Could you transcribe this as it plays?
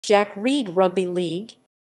Jack Reed Rugby League.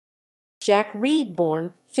 Jack Reed,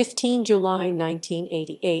 born 15 July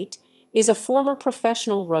 1988, is a former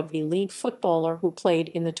professional rugby league footballer who played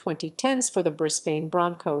in the 2010s for the Brisbane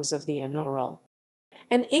Broncos of the NRL.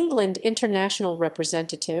 An England international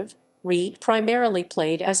representative, Reed primarily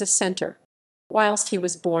played as a centre. Whilst he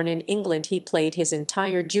was born in England, he played his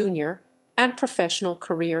entire junior and professional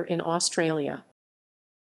career in Australia.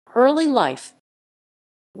 Early life.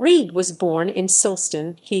 Reed was born in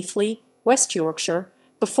Silston, Heathley, West Yorkshire,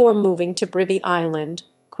 before moving to Brisbane Island,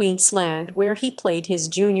 Queensland, where he played his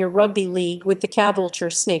junior rugby league with the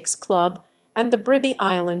Caboolture Snakes Club and the Brisbane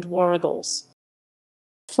Island Warragles.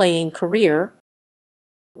 Playing career.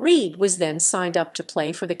 Reed was then signed up to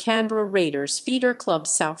play for the Canberra Raiders feeder club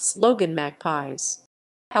South's Logan Magpies.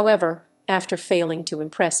 However, after failing to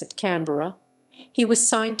impress at Canberra, he was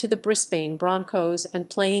signed to the Brisbane Broncos and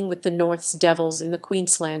playing with the North's Devils in the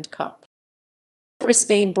Queensland Cup.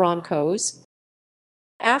 Brisbane Broncos.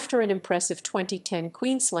 After an impressive 2010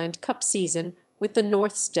 Queensland Cup season with the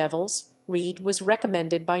North's Devils, Reed was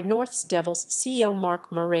recommended by North's Devils CEO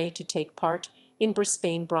Mark Murray to take part in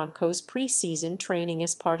Brisbane Broncos pre-season training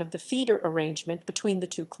as part of the feeder arrangement between the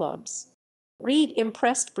two clubs. Reed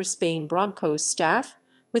impressed Brisbane Broncos staff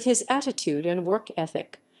with his attitude and work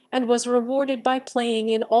ethic, and was rewarded by playing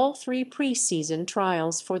in all 3 pre-season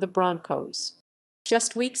trials for the Broncos.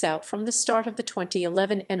 Just weeks out from the start of the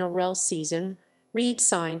 2011 NRL season, Reed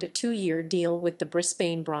signed a 2-year deal with the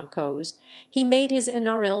Brisbane Broncos. He made his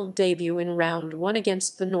NRL debut in round 1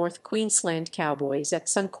 against the North Queensland Cowboys at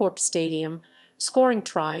Suncorp Stadium, scoring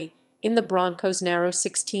try in the Broncos' narrow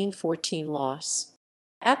 16-14 loss.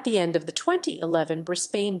 At the end of the 2011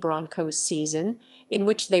 Brisbane Broncos season, in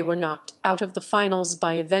which they were knocked out of the finals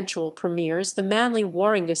by eventual premiers the Manly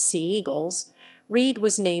Warringah Sea Eagles, Reed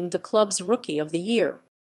was named the club's Rookie of the Year.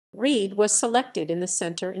 Reed was selected in the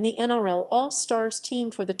centre in the NRL All-Stars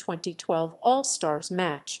team for the 2012 All-Stars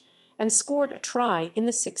match and scored a try in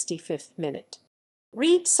the 65th minute.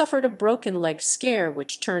 Reed suffered a broken leg scare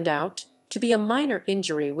which turned out to be a minor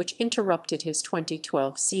injury which interrupted his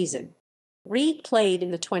 2012 season. Reed played in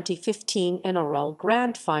the 2015 NRL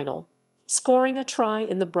Grand Final, scoring a try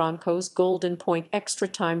in the Broncos' Golden Point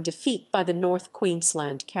extra-time defeat by the North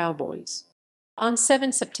Queensland Cowboys. On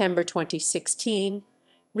 7 September 2016,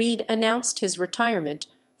 Reed announced his retirement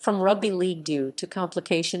from rugby league due to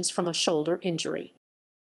complications from a shoulder injury.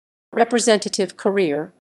 Representative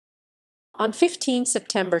career. On 15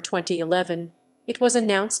 September 2011, it was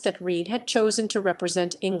announced that Reed had chosen to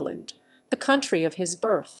represent England, the country of his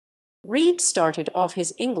birth. Reed started off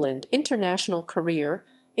his England international career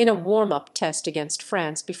in a warm-up test against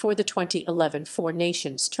France before the 2011 Four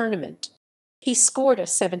Nations tournament. He scored a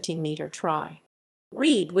 17-metre try.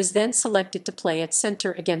 Reed was then selected to play at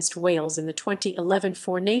centre against Wales in the 2011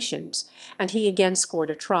 Four Nations, and he again scored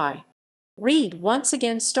a try. Reed once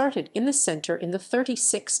again started in the centre in the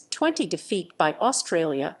 36-20 defeat by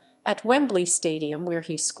Australia at Wembley Stadium, where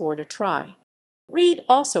he scored a try. Reed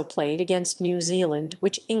also played against New Zealand,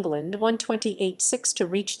 which England won 28-6 to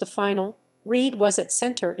reach the final. Reed was at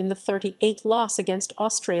centre in the 38 loss against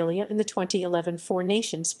Australia in the 2011 Four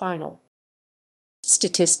Nations final.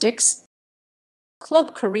 Statistics.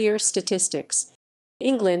 Club career statistics.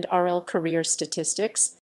 England RL career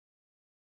statistics.